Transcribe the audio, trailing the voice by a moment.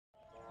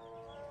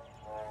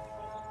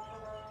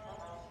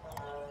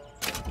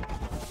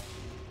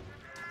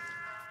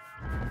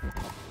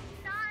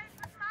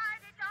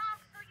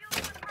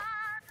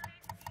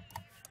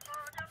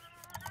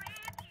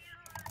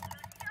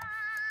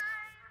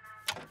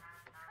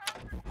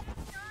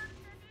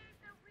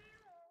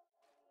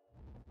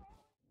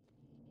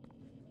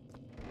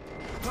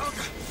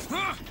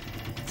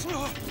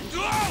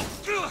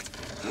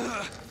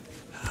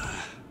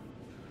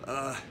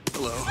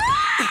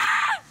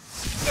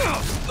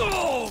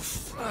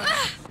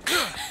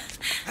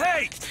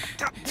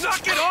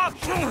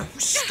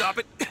Stop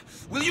it!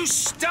 Will you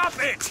stop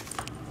it?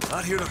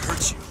 Not here to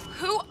hurt you.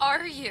 Who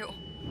are you?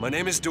 My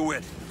name is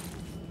DeWitt.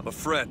 I'm a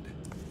friend.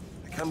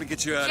 I come to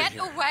get you out of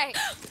here. Get away!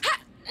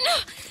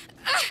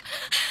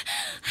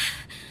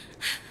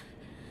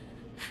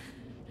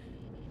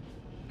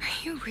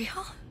 Are you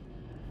real?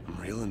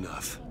 I'm real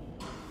enough.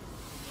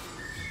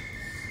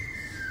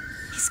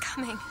 He's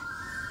coming.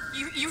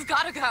 You've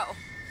gotta go.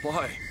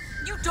 Why?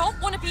 You don't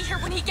want to be here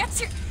when he gets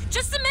here.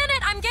 Just a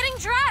minute, I'm getting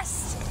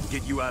dressed. I can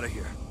get you out of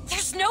here.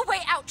 There's no way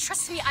out.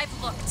 Trust me, I've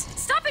looked.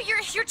 Stop it,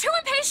 you're too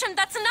impatient.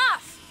 That's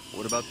enough.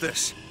 What about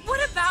this? What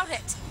about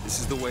it? This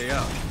is the way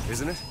out,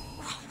 isn't it?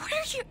 What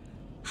are you...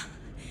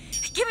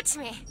 Give it to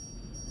me.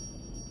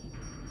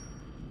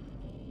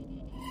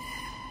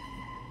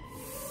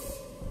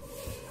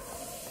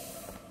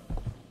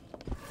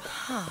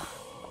 Huh.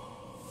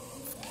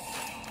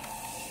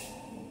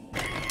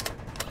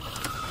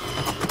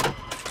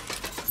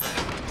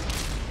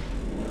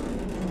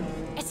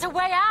 It's a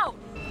way out.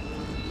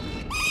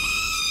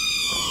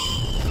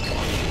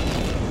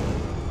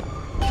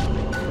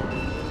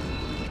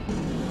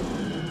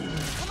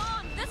 Come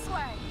on, this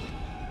way.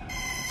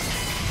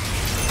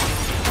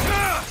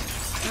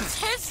 It's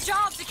his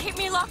job to keep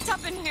me locked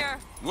up in here.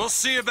 We'll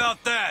see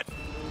about that.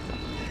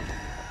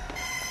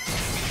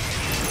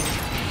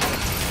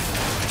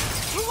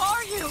 Who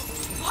are you?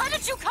 Why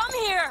did you come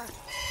here?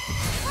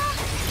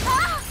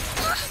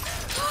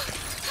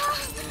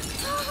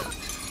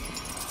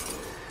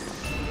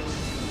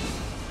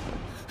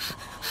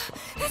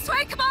 This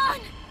way, come on!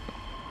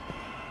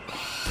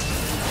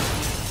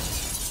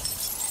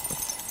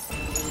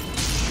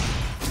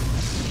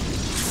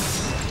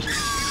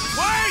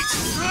 Wait!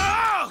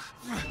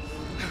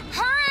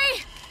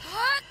 Hurry!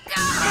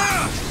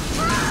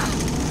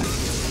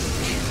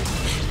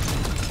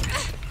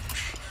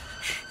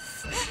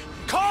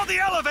 Call the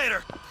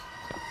elevator!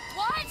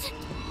 What?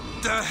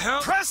 The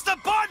hell? Press the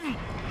button!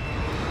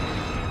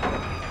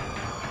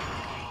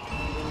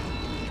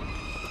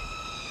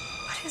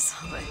 What is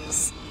all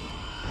this?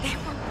 They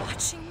were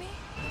watching me?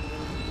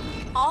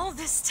 All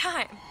this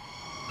time?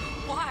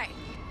 Why?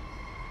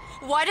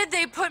 Why did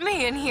they put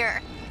me in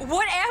here?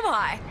 What am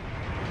I?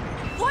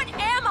 What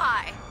am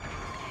I?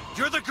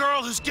 You're the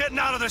girl who's getting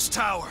out of this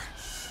tower.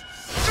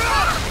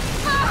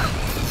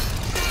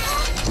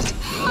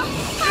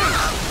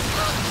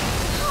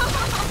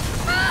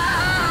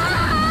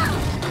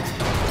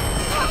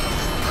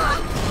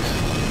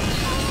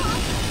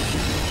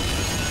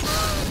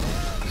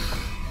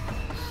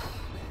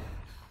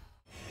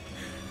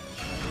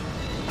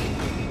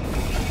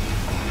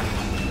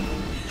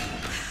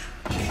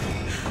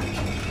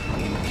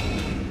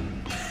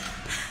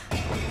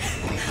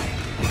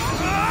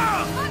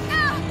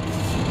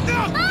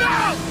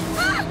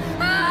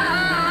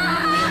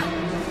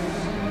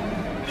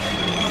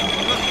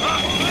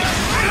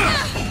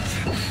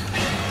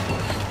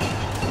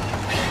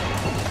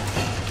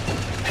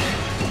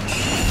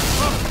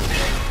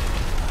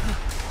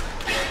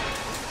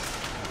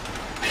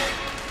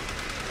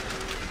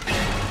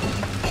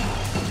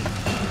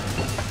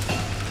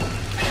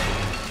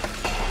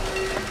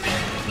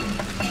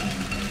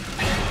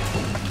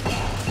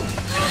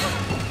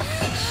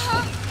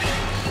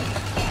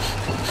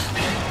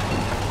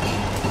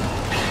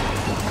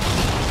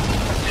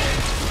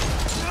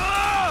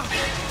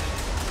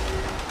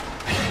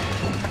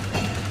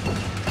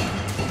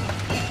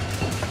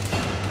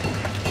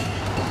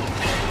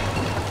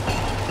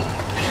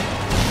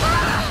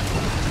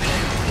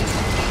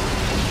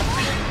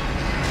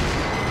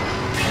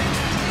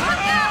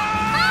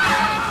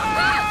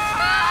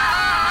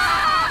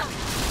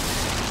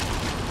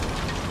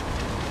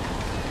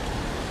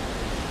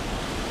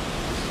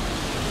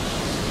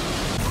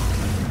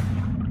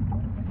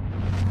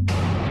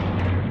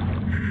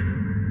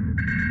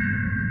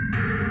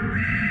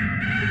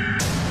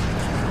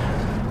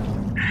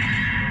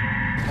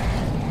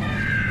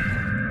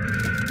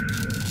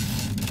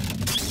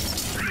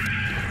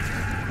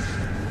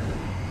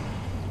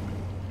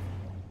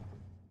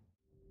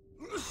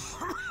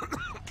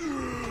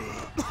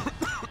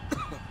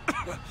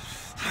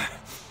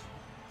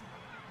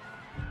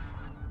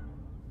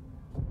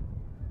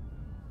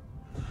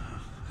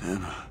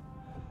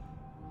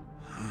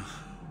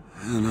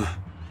 Anna.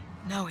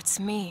 No, it's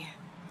me,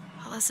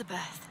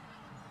 Elizabeth.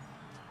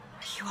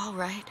 Are you all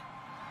right?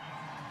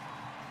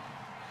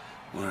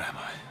 Where am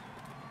I?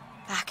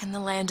 Back in the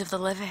land of the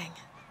living.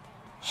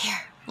 Here,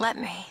 let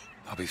me.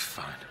 I'll be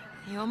fine.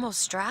 You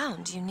almost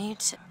drowned. You need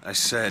to... I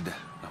said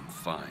I'm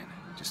fine.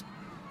 Just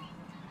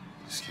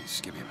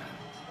give me a minute.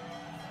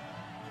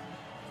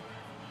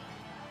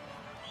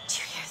 Do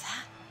you hear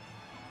that?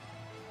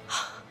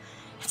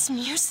 It's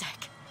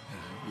music.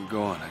 Yeah,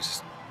 go on. I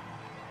just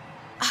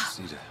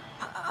need to...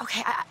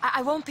 Okay,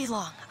 I won't be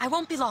long. I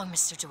won't be long,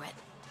 Mr. DeWitt.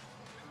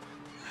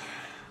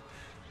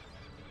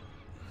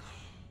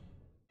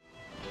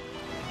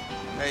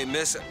 Hey,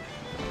 miss...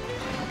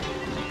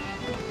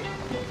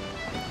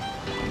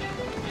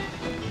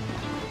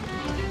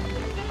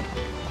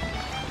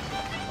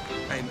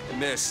 Hey,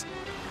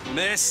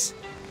 Miss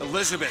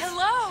Elizabeth.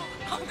 Hello.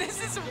 Oh,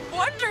 this is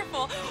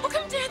wonderful. Oh,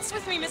 come dance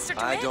with me, Mr.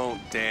 DeWitt. I don't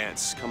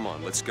dance. Come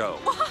on, let's go.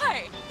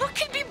 Why? What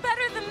could be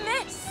better than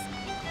this?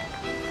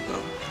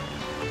 Oh.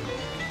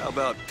 How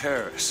about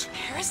Paris?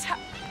 Paris?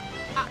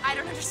 I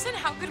don't understand.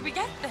 How could we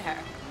get there?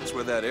 That's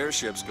where that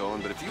airship's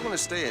going, but if you want to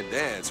stay and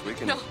dance, we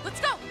can... No, let's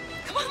go.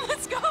 Come on,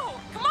 let's go.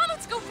 Come on,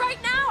 let's go right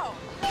now.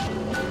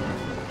 I'm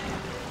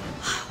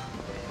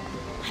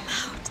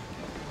out.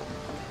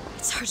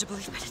 It's hard to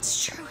believe, but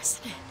it's true,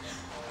 isn't it?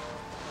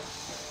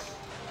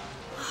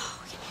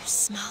 Oh, can you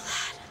smell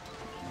that?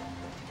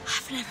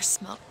 I've never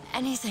smelled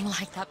anything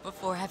like that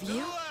before, have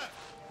you?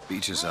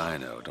 Beaches I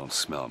know don't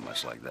smell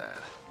much like that.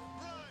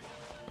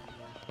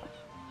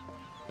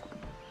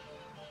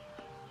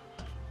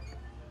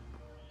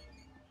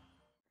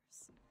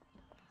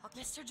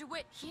 Mr.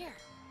 DeWitt, here.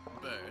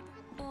 Bird?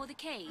 Or the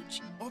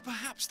cage. Or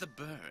perhaps the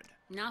bird.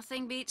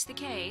 Nothing beats the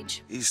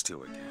cage. These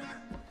two again.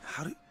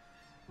 How do...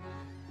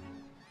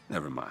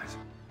 Never mind.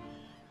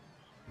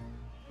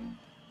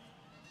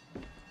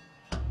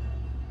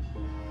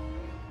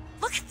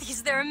 Look at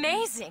these, they're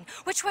amazing.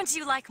 Which one do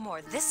you like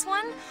more, this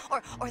one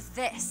or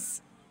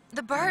this?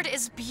 The bird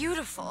is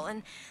beautiful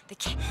and the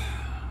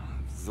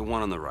The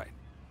one on the right.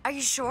 Are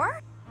you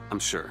sure? I'm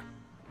sure.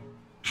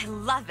 I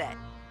love it.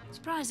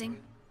 Surprising.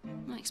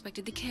 I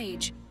expected the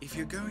cage. If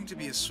you're going to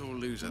be a sore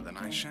loser, then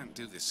I shan't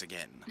do this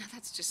again. Now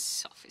that's just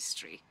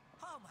sophistry.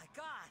 Oh my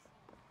God!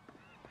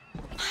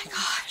 My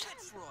God.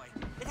 That's Roy.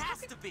 It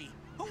has to be.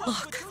 Who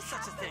else would do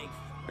such a thing?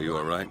 Are you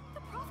all right?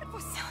 That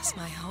was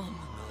my home.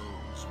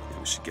 Yeah,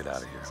 we should get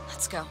out of here.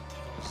 Let's go.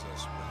 He's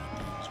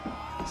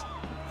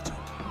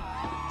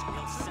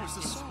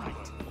the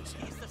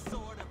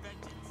sword of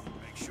vengeance.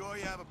 Make sure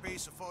you have a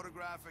piece of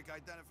photographic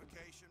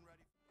identification ready.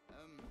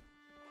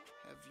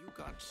 Have you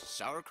got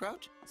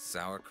sauerkraut?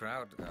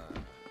 Sauerkraut?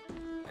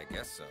 I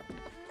guess so.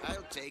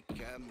 I'll take,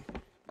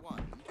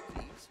 one,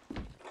 please.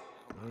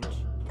 How much?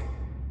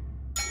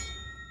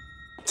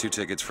 2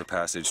 tickets for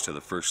passage to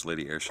the First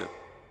Lady airship.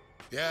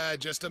 Yeah,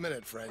 just a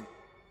minute, friend.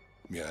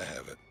 Yeah, I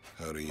have it.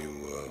 How do you,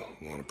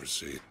 want to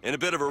proceed? In a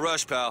bit of a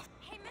rush, pal.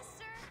 Hey,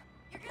 mister.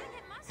 You're gonna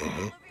get mustard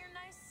all over your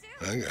nice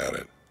suit. I got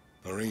it.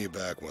 I'll ring you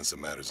back once the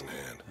matter's in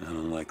hand. I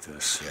don't like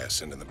this. Yeah,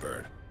 send in the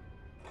bird.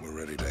 We're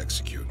ready to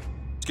execute.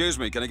 Excuse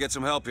me, can I get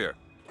some help here?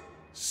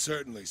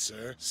 Certainly,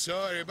 sir.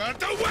 Sorry about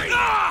the wait!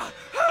 Ah!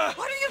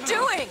 What are you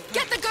doing?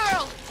 Get the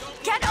girl!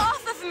 Get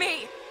off of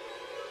me!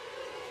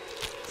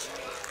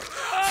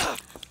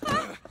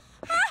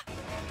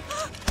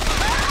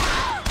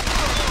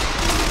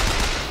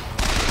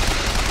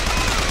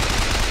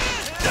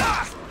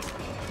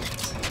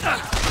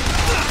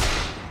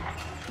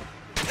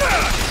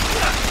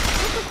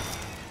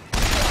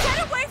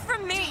 Get away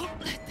from me!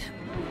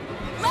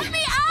 Let me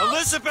out!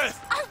 Elizabeth!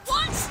 I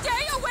want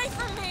stay away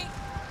from me!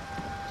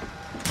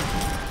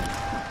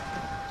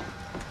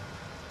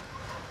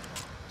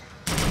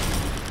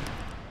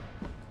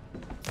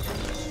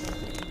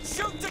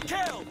 Shoot to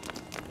kill!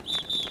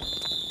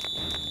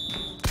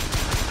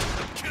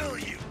 Kill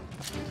you!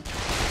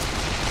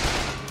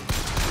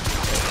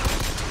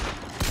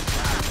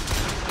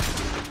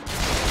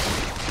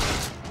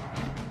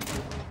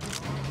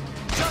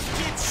 Just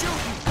keep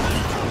shooting!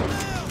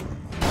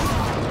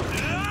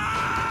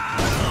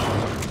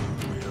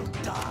 We'll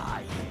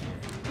die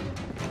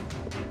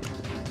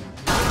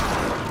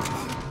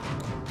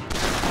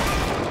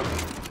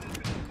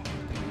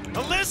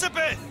here.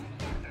 Elizabeth!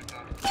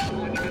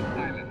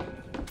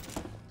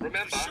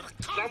 Remember,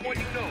 someone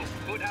you know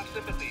could have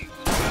sympathies.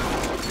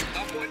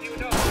 Someone you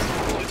know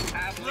could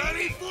have Ready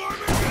leaning. for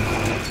me?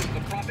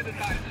 The prophet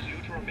advises you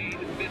to remain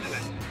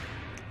vigilant.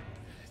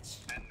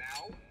 And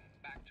now,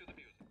 back to the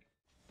music.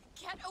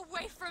 Get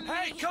away from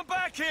Hey, me! come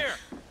back here!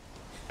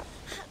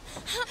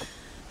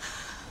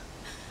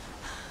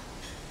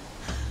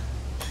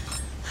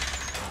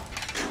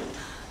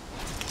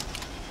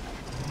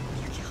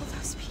 You killed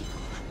those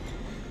people.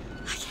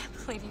 I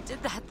can't believe you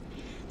did that.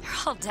 They're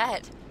all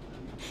dead.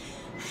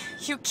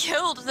 You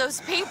killed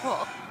those people.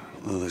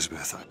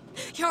 Elizabeth,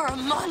 You're a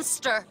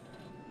monster.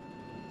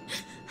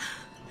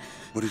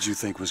 what did you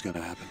think was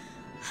gonna happen?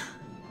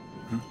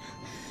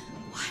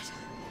 What?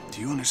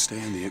 Do you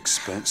understand the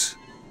expense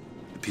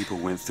the people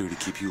went through to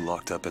keep you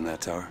locked up in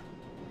that tower?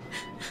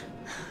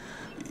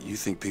 You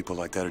think people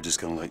like that are just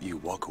gonna let you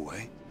walk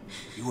away?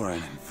 You are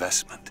an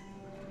investment,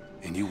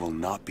 and you will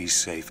not be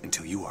safe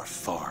until you are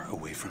far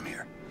away from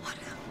here. What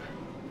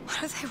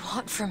do they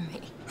want from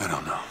me? I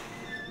don't know.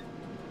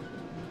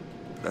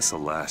 That's the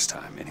last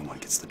time anyone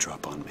gets the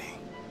drop on me.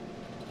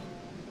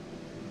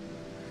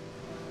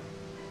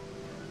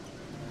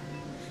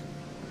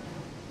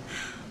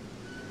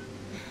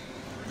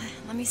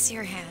 Let me see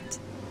your hand.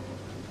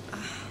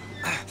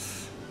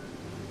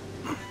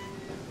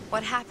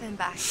 What happened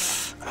back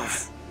there?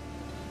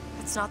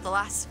 It's not the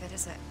last of it,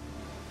 is it?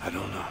 I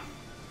don't know.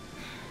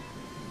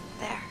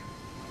 There.